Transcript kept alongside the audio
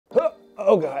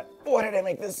Oh God, why did I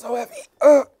make this so heavy?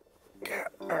 God.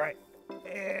 All right,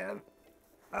 and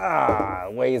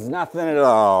weighs nothing at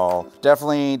all.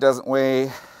 Definitely doesn't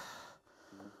weigh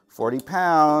 40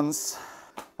 pounds.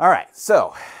 All right,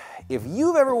 so if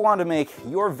you've ever wanted to make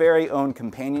your very own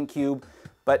companion cube,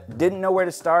 but didn't know where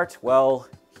to start, well,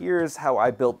 here's how I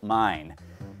built mine.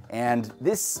 And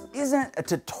this isn't a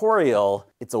tutorial,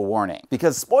 it's a warning.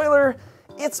 Because spoiler,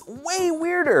 it's way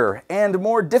weirder and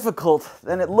more difficult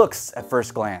than it looks at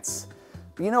first glance.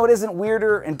 But you know what isn't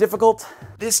weirder and difficult?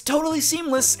 This totally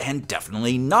seamless and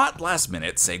definitely not last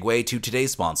minute segue to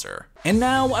today's sponsor. And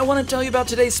now I want to tell you about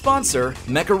today's sponsor,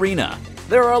 Mech Arena.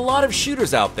 There are a lot of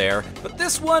shooters out there, but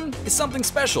this one is something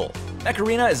special. Mech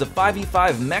Arena is a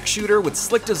 5v5 mech shooter with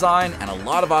slick design and a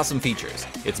lot of awesome features.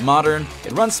 It's modern,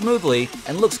 it runs smoothly,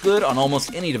 and looks good on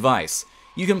almost any device.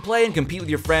 You can play and compete with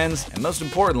your friends, and most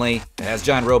importantly, it has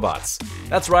giant robots.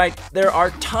 That's right, there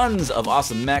are tons of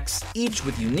awesome mechs, each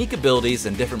with unique abilities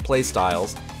and different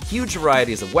playstyles, huge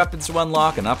varieties of weapons to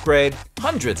unlock and upgrade,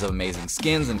 hundreds of amazing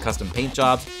skins and custom paint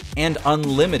jobs, and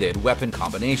unlimited weapon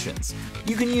combinations.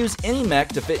 You can use any mech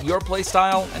to fit your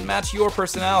playstyle and match your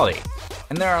personality.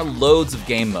 And there are loads of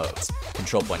game modes: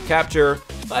 control point capture,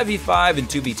 5v5 and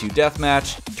 2v2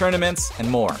 deathmatch, tournaments, and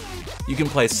more. You can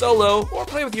play solo or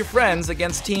play with your friends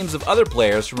against teams of other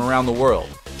players from around the world.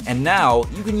 And now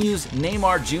you can use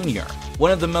Neymar Jr.,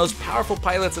 one of the most powerful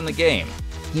pilots in the game.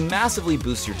 He massively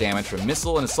boosts your damage from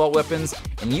missile and assault weapons,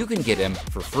 and you can get him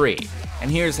for free. And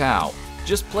here's how.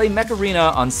 Just play Mech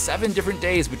Arena on 7 different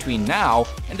days between now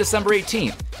and December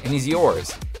 18th, and he's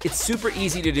yours. It's super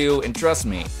easy to do, and trust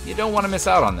me, you don't want to miss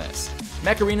out on this.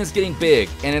 Mech Arena is getting big,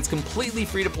 and it's completely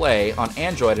free to play on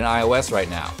Android and iOS right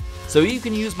now. So you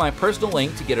can use my personal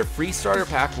link to get a free starter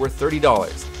pack worth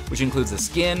 $30, which includes a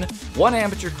skin, 1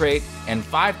 amateur crate, and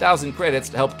 5,000 credits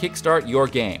to help kickstart your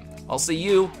game. I'll see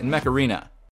you in Mech Arena.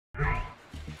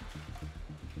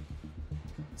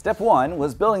 Step 1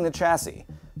 was building the chassis.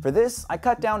 For this, I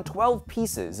cut down 12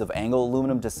 pieces of angle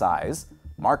aluminum to size,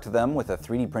 marked them with a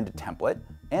 3D printed template,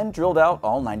 and drilled out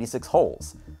all 96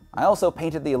 holes. I also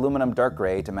painted the aluminum dark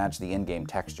gray to match the in-game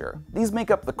texture. These make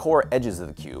up the core edges of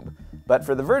the cube, but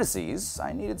for the vertices,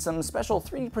 I needed some special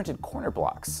 3D printed corner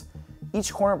blocks.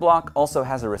 Each corner block also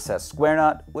has a recessed square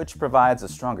nut, which provides a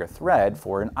stronger thread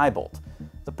for an eye bolt,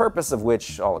 the purpose of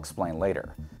which I'll explain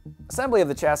later. Assembly of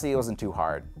the chassis wasn't too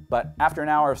hard, but after an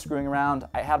hour of screwing around,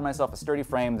 I had myself a sturdy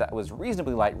frame that was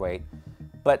reasonably lightweight,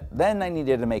 but then I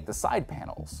needed to make the side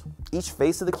panels. Each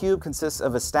face of the cube consists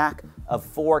of a stack of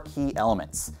 4 key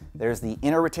elements. There's the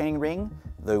inner retaining ring,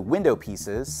 the window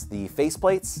pieces, the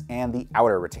faceplates, and the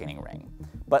outer retaining ring.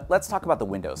 But let's talk about the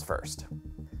windows first.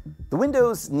 The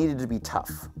windows needed to be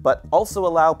tough, but also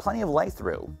allow plenty of light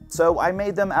through, so I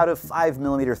made them out of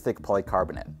 5mm thick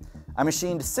polycarbonate. I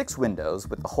machined 6 windows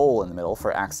with a hole in the middle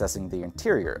for accessing the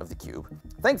interior of the cube.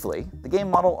 Thankfully, the game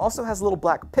model also has little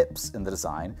black pips in the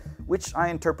design, which I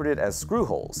interpreted as screw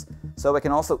holes, so I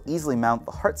can also easily mount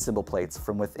the heart symbol plates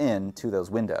from within to those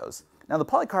windows. Now the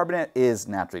polycarbonate is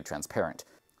naturally transparent,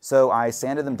 so I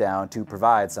sanded them down to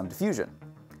provide some diffusion.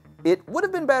 It would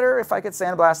have been better if I could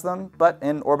sandblast them, but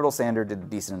an orbital sander did a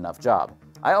decent enough job.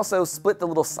 I also split the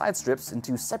little side strips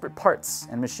into separate parts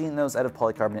and machined those out of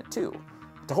polycarbonate too.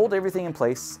 To hold everything in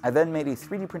place, I then made a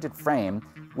 3D printed frame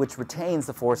which retains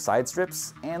the 4 side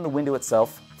strips and the window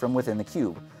itself from within the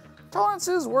cube.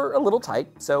 Tolerances were a little tight,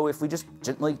 so if we just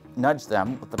gently nudged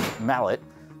them with the mallet,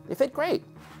 they fit great.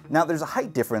 Now there's a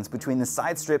height difference between the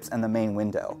side strips and the main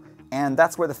window, and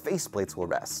that's where the faceplates will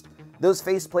rest. Those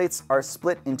faceplates are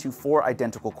split into 4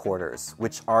 identical quarters,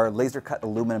 which are laser-cut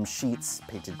aluminum sheets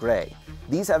painted gray.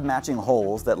 These have matching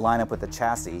holes that line up with the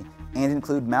chassis and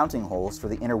include mounting holes for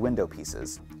the inner window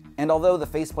pieces. And although the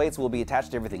faceplates will be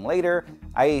attached to everything later,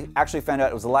 I actually found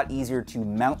out it was a lot easier to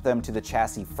mount them to the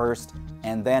chassis first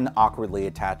and then awkwardly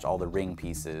attach all the ring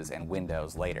pieces and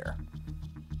windows later.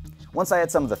 Once I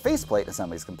had some of the faceplate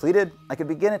assemblies completed, I could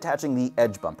begin attaching the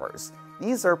edge bumpers.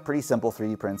 These are pretty simple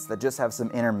 3D prints that just have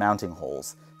some inner mounting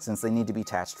holes, since they need to be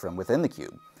attached from within the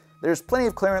cube. There's plenty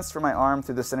of clearance for my arm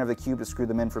through the center of the cube to screw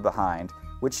them in from behind,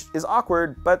 which is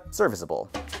awkward but serviceable.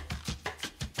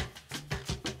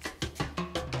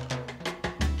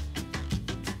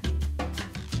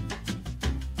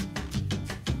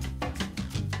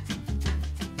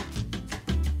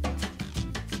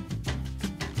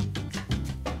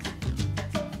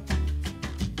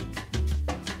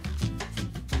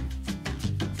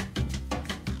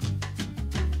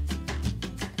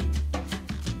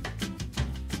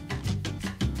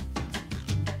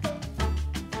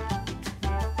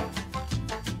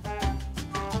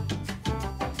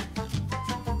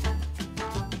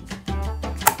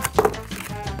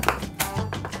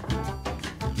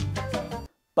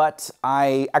 But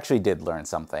I actually did learn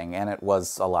something, and it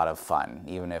was a lot of fun,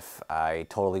 even if I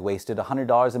totally wasted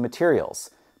 $100 in materials.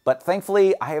 But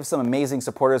thankfully, I have some amazing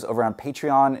supporters over on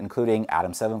Patreon, including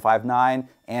Adam759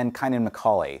 and Kynan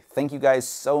McCauley. Thank you guys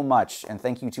so much, and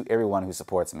thank you to everyone who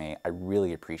supports me. I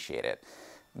really appreciate it.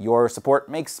 Your support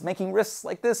makes making risks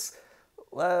like this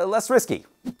less risky.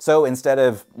 So instead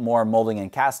of more molding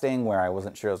and casting, where I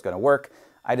wasn't sure it was going to work,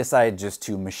 I decided just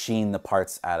to machine the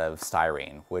parts out of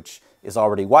styrene, which is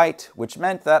already white, which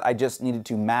meant that I just needed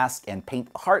to mask and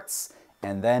paint the hearts,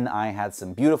 and then I had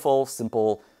some beautiful,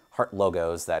 simple heart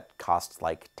logos that cost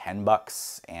like 10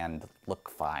 bucks and look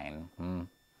fine.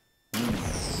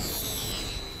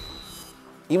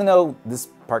 Even though this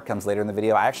part comes later in the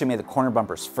video, I actually made the corner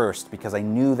bumpers first because I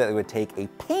knew that it would take a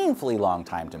painfully long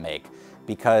time to make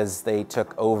because they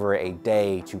took over a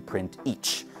day to print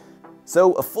each.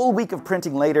 So a full week of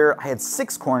printing later, I had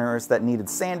 6 corners that needed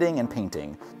sanding and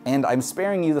painting. And I'm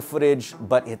sparing you the footage,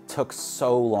 but it took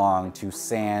so long to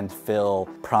sand, fill,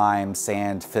 prime,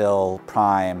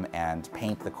 and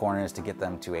paint the corners to get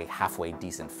them to a halfway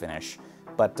decent finish.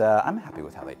 But I'm happy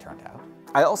with how they turned out.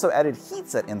 I also added heat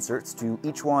set inserts to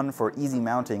each one for easy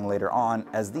mounting later on,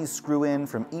 as these screw in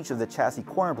from each of the chassis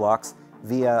corner blocks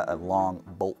via a long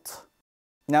bolt.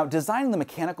 Now, designing the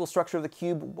mechanical structure of the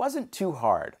cube wasn't too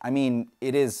hard. I mean,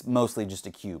 it is mostly just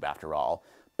a cube after all,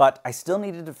 but I still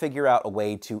needed to figure out a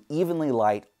way to evenly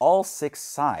light all 6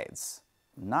 sides.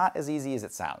 Not as easy as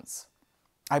it sounds.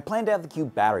 I planned to have the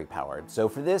cube battery powered, so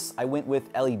for this I went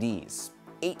with LEDs.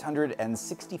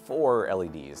 864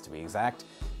 LEDs to be exact,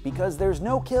 because there's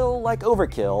no kill like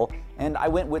overkill, and I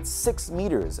went with 6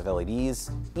 meters of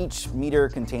LEDs, each meter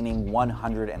containing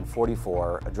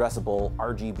 144 addressable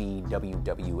RGB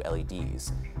WW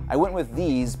LEDs. I went with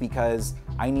these because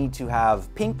I need to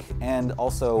have pink and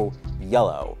also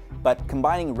yellow, but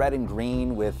combining red and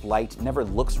green with light never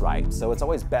looks right, so it's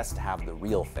always best to have the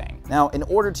real thing. Now, in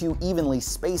order to evenly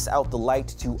space out the light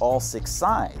to all 6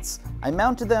 sides, I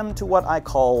mounted them to what I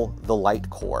call the light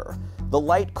core. The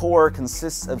light core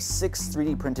consists of 6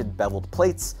 3D printed beveled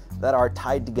plates that are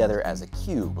tied together as a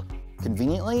cube.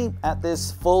 Conveniently, at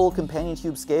this full companion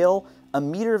cube scale, a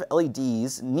meter of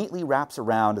LEDs neatly wraps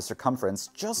around a circumference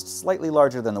just slightly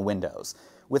larger than the windows.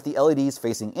 With the LEDs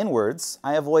facing inwards,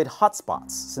 I avoid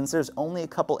hotspots since there's only a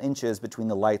couple inches between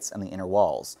the lights and the inner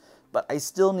walls. But I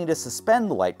still need to suspend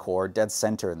the light core dead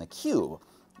center in the cube.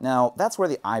 Now, that's where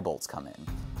the eye bolts come in.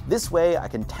 This way, I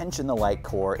can tension the light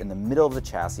core in the middle of the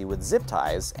chassis with zip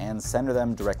ties and center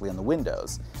them directly on the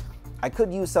windows. I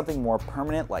could use something more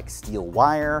permanent like steel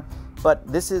wire, but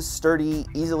this is sturdy,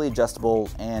 easily adjustable,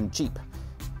 and cheap.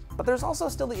 But there's also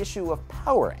still the issue of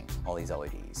powering all these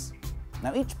LEDs.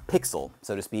 Now each pixel,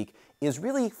 so to speak, is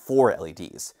really 4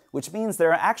 LEDs, which means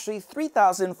there are actually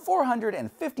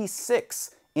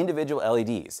 3,456 individual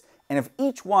LEDs. And if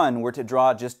each one were to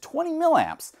draw just 20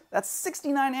 milliamps, that's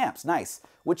 69 amps, nice,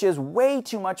 which is way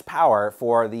too much power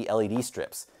for the LED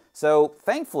strips. So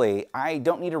thankfully, I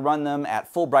don't need to run them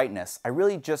at full brightness. I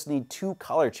really just need 2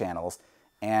 color channels,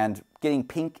 and getting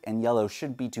pink and yellow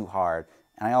shouldn't be too hard,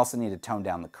 and I also need to tone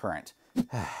down the current.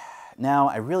 Now,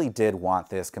 I really did want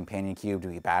this companion cube to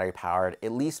be battery powered,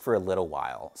 at least for a little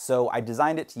while. So I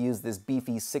designed it to use this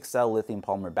beefy 6-cell lithium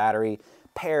polymer battery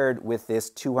paired with this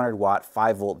 200 watt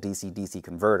 5 volt DC-DC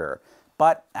converter.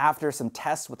 But after some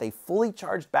tests with a fully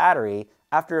charged battery,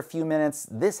 after a few minutes,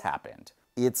 this happened.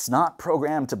 It's not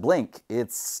programmed to blink,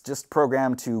 it's just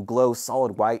programmed to glow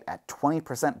solid white at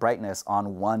 20% brightness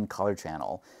on 1 color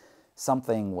channel.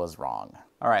 Something was wrong.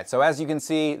 All right, so as you can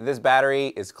see, this battery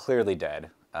is clearly dead.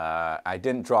 I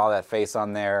didn't draw that face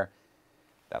on there.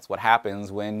 That's what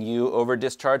happens when you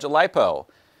over-discharge a LiPo.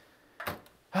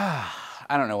 I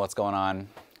don't know what's going on,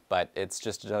 but it's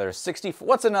just another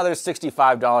what's another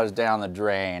 $65 down the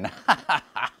drain?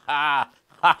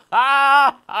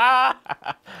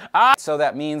 So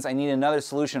that means I need another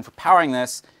solution for powering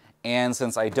this, and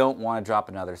since I don't want to drop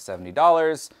another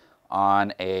 $70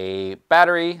 on a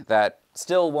battery that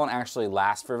still won't actually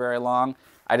last for very long,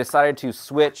 I decided to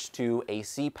switch to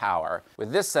AC power.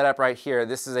 With this setup right here,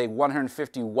 this is a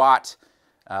 150 watt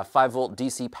 5 volt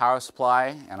DC power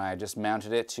supply, and I just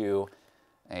mounted it to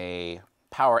a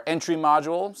power entry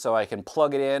module so I can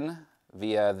plug it in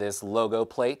via this logo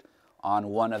plate on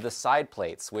one of the side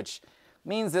plates, which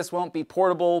means this won't be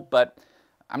portable, but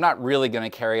I'm not really going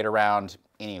to carry it around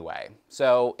anyway.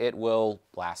 So it will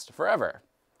last forever,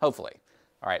 hopefully.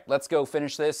 All right, let's go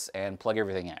finish this and plug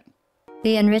everything in.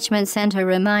 The Enrichment Center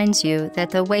reminds you that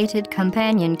the weighted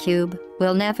companion cube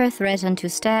will never threaten to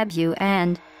stab you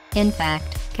and, in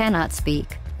fact, cannot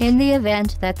speak. In the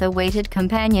event that the weighted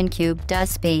companion cube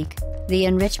does speak, The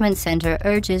Enrichment Center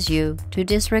urges you to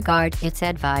disregard its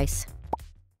advice.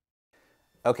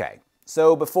 Okay,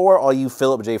 so before all you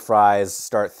Philip J. Frys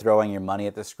start throwing your money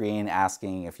at the screen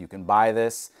asking if you can buy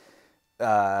this,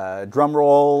 drum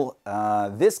roll,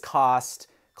 this cost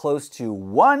close to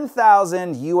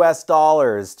 1,000 US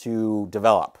dollars to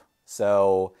develop.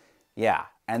 So yeah,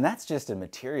 and that's just in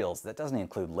materials. That doesn't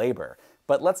include labor.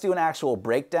 But let's do an actual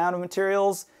breakdown of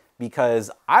materials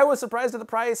because I was surprised at the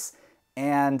price,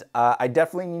 and I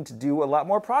definitely need to do a lot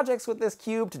more projects with this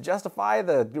cube to justify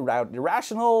the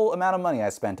irrational amount of money I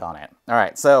spent on it. All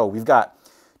right, so we've got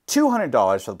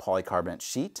 $200 for the polycarbonate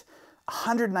sheet,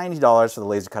 $190 for the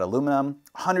laser cut aluminum,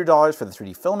 $100 for the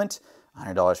 3D filament,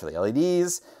 $100 for the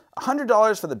LEDs,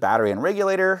 $100 for the battery and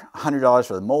regulator, $100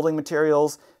 for the molding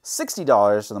materials,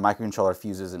 $60 for the microcontroller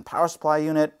fuses and power supply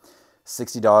unit,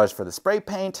 $60 for the spray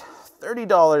paint,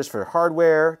 $30 for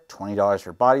hardware, $20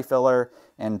 for body filler,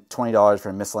 and $20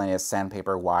 for miscellaneous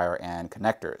sandpaper, wire, and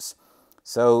connectors.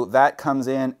 So that comes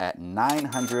in at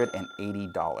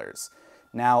 $980.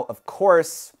 Now, of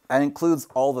course, that includes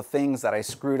all the things that I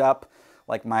screwed up,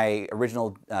 like my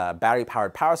original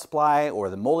battery-powered power supply or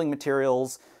the molding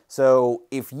materials. So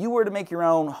if you were to make your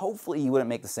own, hopefully you wouldn't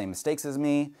make the same mistakes as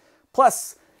me.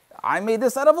 Plus, I made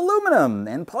this out of aluminum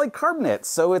and polycarbonate,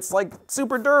 so it's like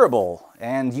super durable,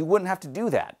 and you wouldn't have to do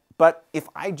that. But if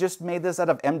I just made this out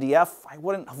of MDF, I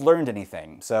wouldn't have learned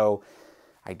anything. So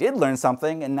I did learn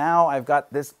something, and now I've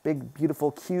got this big,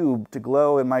 beautiful cube to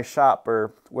glow in my shop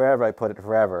or wherever I put it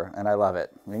forever, and I love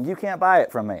it. I mean, you can't buy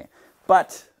it from me.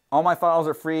 But all my files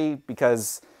are free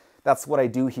because that's what I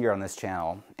do here on this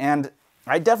channel. And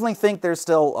I definitely think there's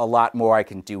still a lot more I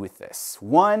can do with this.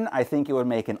 One, I think it would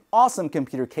make an awesome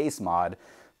computer case mod,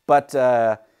 but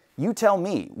you tell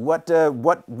me,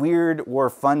 what weird or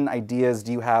fun ideas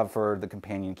do you have for the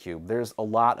companion cube? There's a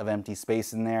lot of empty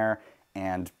space in there,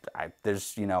 and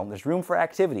there's room for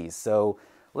activities. So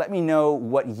let me know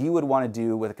what you would want to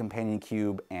do with a companion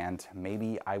cube, and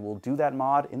maybe I will do that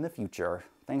mod in the future.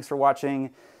 Thanks for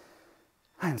watching.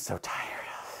 I'm so tired.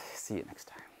 See you next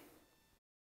time.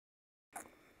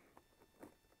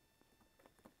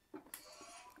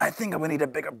 I think I'm gonna need a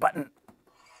bigger button.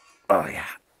 Oh yeah.